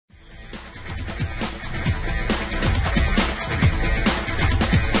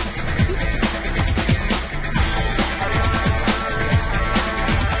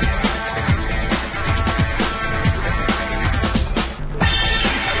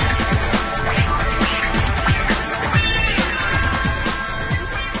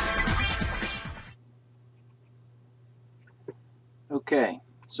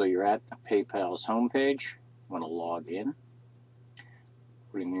So you're at PayPal's homepage. You want to log in.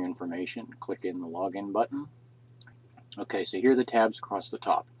 Put in your information, click in the login button. Okay, so here are the tabs across the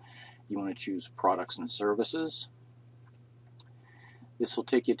top. You want to choose products and services. This will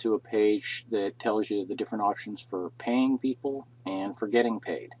take you to a page that tells you the different options for paying people and for getting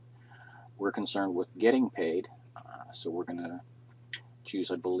paid. We're concerned with getting paid, so we're going to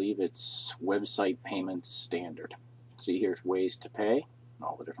choose, I believe it's website payments standard. See, here's ways to pay,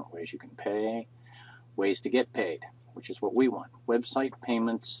 all the different ways you can pay, ways to get paid, which is what we want, website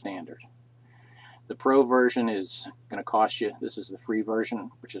payments standard. The Pro version is going to cost you. This is the free version,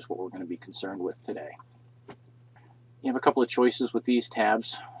 which is what we're going to be concerned with today. You have a couple of choices with these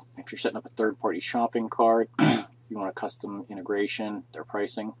tabs. If you're setting up a third-party shopping cart, if you want a custom integration, their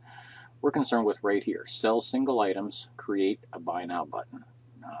pricing, we're concerned with right here, sell single items, create a buy now button.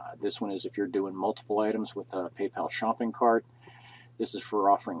 This one is if you're doing multiple items with a PayPal shopping cart. This is for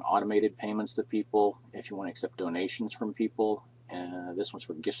offering automated payments to people if you want to accept donations from people. This one's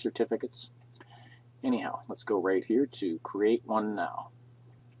for gift certificates. Anyhow, let's go right here to create one now.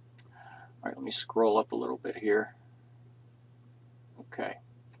 All right, let me scroll up a little bit here. Okay.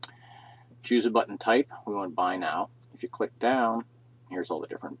 Choose a button type. We want buy now. If you click down, here's all the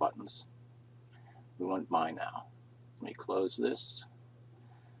different buttons. We want buy now. Let me close this.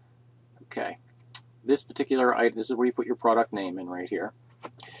 Okay. This particular item, this is where you put your product name in right here.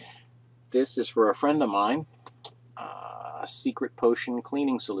 This is for a friend of mine, a Secret Potion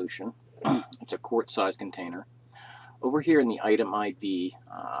cleaning solution. It's a quart-size container. Over here in the item ID,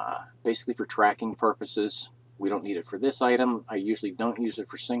 basically for tracking purposes, we don't need it for this item. I usually don't use it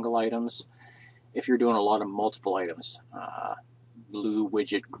for single items. If you're doing a lot of multiple items, blue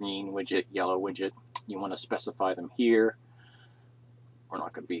widget, green widget, yellow widget, you want to specify them here. We're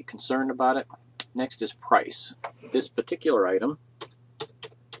not going to be concerned about it. Next is price. This particular item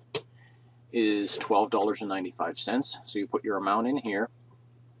is $12.95. So you put your amount in here.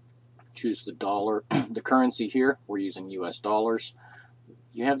 Choose the dollar, the currency here. We're using US dollars.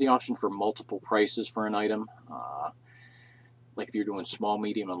 You have the option for multiple prices for an item. Like if you're doing small,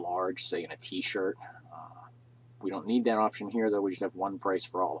 medium, and large, say in a t-shirt. We don't need that option here, though. We just have one price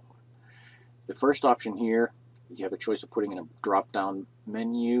for all of them. The first option here, you have a choice of putting in a drop-down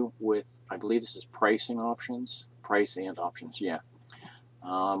menu with, I believe this is pricing options. Price and options, yeah.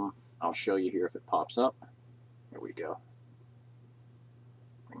 I'll show you here if it pops up. Here we go.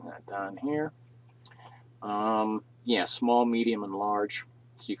 Bring that down here. Yeah, small, medium, and large.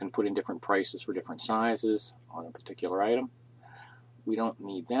 So you can put in different prices for different sizes on a particular item. We don't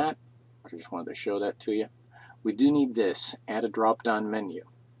need that. I just wanted to show that to you. We do need this, add a drop-down menu.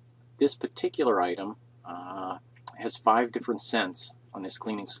 This particular item has 5 different scents on this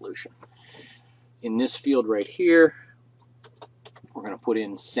cleaning solution. In this field right here, we're going to put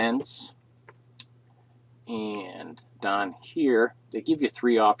in scents. And down here, they give you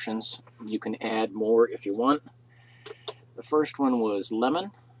 3 options. You can add more if you want. The first one was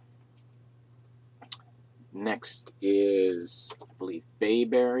lemon. Next is, I believe,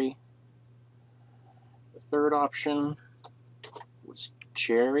 bayberry. The third option was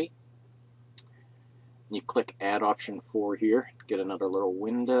cherry. You click add option 4 here, get another little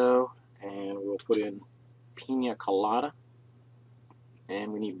window, and we'll put in pina colada.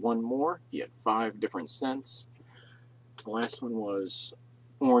 And we need one more. You had 5 different scents. The last one was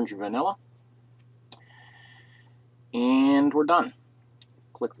orange vanilla. And we're done.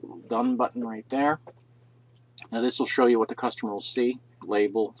 Click the done button right there. Now this will show you what the customer will see.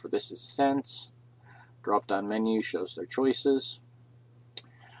 Label for this is scents. Drop down menu shows their choices.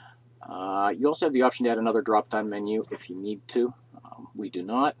 You also have the option to add another drop down menu if you need to. We do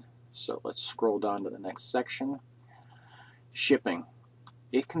not. So let's scroll down to the next section. Shipping.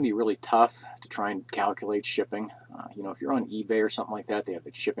 It can be really tough to try and calculate shipping. You know, if you're on eBay or something like that, they have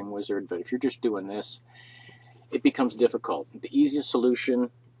the shipping wizard. But if you're just doing this, it becomes difficult. The easiest solution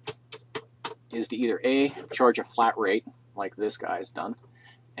is to either A, charge a flat rate, like this guy's done,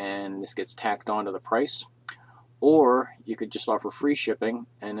 and this gets tacked onto the price, or you could just offer free shipping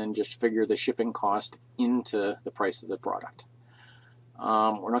and then just figure the shipping cost into the price of the product. We're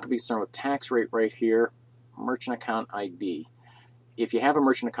not going to be concerned with tax rate right here. Merchant account ID. If you have a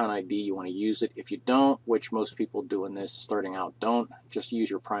merchant account ID, you want to use it. If you don't, which most people doing this starting out don't, just use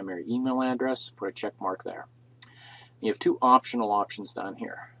your primary email address, put a check mark there. You have 2 optional options down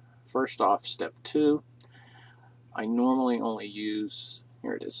here. First off, step 2, I normally only use,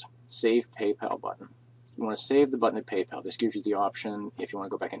 here it is, Save PayPal button. You want to save the button at PayPal. This gives you the option, if you want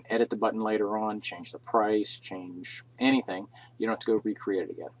to go back and edit the button later on, change the price, change anything, you don't have to go recreate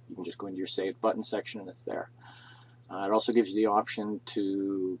it again. You can just go into your Save Button section and it's there. It also gives you the option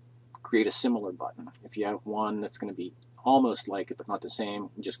to create a similar button. If you have one that's going to be almost like it but not the same,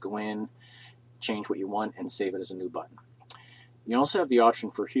 just go in, change what you want, and save it as a new button. You also have the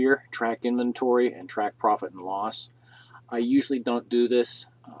option for here, track inventory and track profit and loss. I usually don't do this,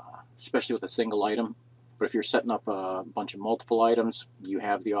 especially with a single item, but if you're setting up a bunch of multiple items, you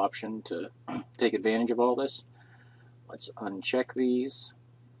have the option to take advantage of all this. Let's uncheck these,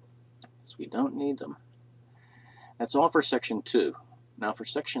 so we don't need them. That's all for section 2. Now for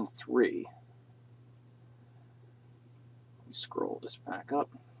section 3, let me scroll this back up.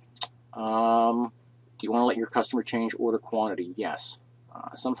 Do you want to let your customer change order quantity? Yes.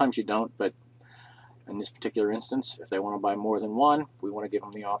 Sometimes you don't, but in this particular instance, if they want to buy more than one, we want to give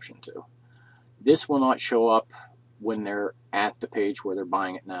them the option to. This will not show up when they're at the page where they're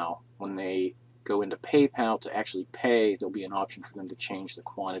buying it now. When they go into PayPal to actually pay, there'll be an option for them to change the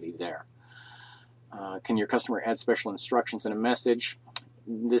quantity there. Can your customer add special instructions in a message?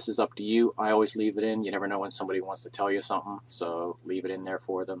 This is up to you. I always leave it in. You never know when somebody wants to tell you something, so leave it in there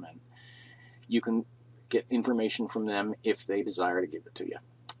for them, and you can get information from them if they desire to give it to you.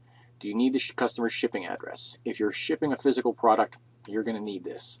 Do you need the customer's shipping address? If you're shipping a physical product, you're going to need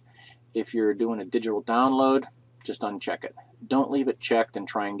this. If you're doing a digital download, just uncheck it. Don't leave it checked and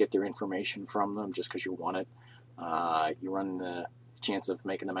try and get their information from them just because you want it. You run the chance of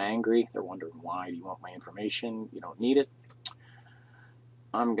making them angry. They're wondering, why do you want my information? You don't need it.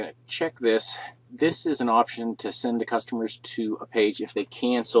 I'm going to check this. This is an option to send the customers to a page if they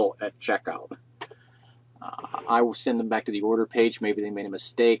cancel at checkout. I will send them back to the order page. Maybe they made a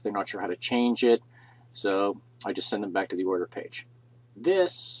mistake. They're not sure how to change it. So I just send them back to the order page.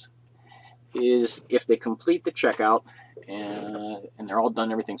 This is if they complete the checkout and they're all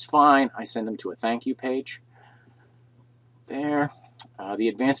done, everything's fine, I send them to a thank you page. There. The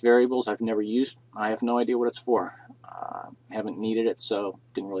advanced variables I've never used. I have no idea what it's for. Haven't needed it, so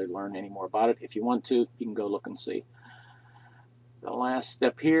didn't really learn any more about it. If you want to, you can go look and see. The last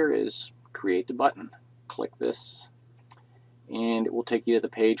step here is create the button. Click this, and it will take you to the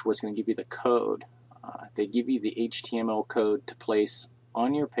page where it's going to give you the code. They give you the HTML code to place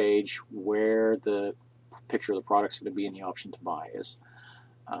on your page where the picture of the product is going to be and the option to buy is.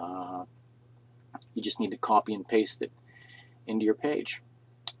 You just need to copy and paste it into your page.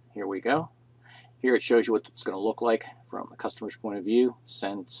 Here we go. Here it shows you what it's going to look like from the customer's point of view,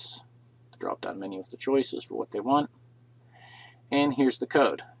 since the drop-down menu with the choices for what they want. And here's the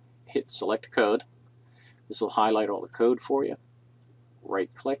code. Hit select code. This will highlight all the code for you. Right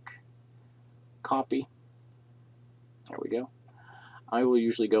click, copy. There we go. I will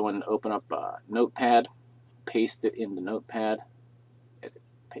usually go and open up Notepad, paste it in the Notepad, edit,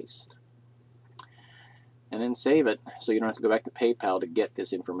 paste, and then save it so you don't have to go back to PayPal to get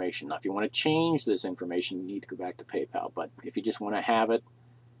this information. Now, if you want to change this information, you need to go back to PayPal. But if you just want to have it,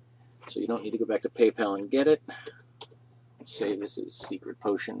 so you don't need to go back to PayPal and get it, say this is Secret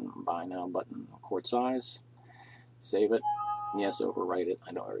Potion Buy Now button, quart size. Save it. Yes, overwrite it.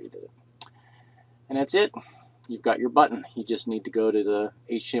 I know I already did it. And that's it. You've got your button. You just need to go to the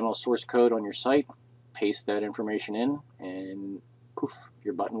HTML source code on your site, paste that information in, and poof,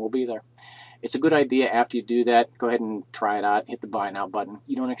 your button will be there. It's a good idea after you do that, go ahead and try it out, hit the Buy Now button.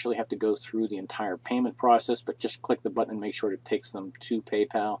 You don't actually have to go through the entire payment process, but just click the button and make sure it takes them to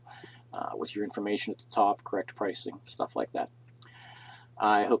PayPal with your information at the top, correct pricing, stuff like that.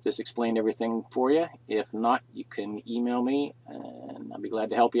 I hope this explained everything for you. If not, you can email me, and I'll be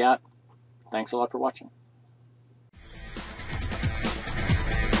glad to help you out. Thanks a lot for watching.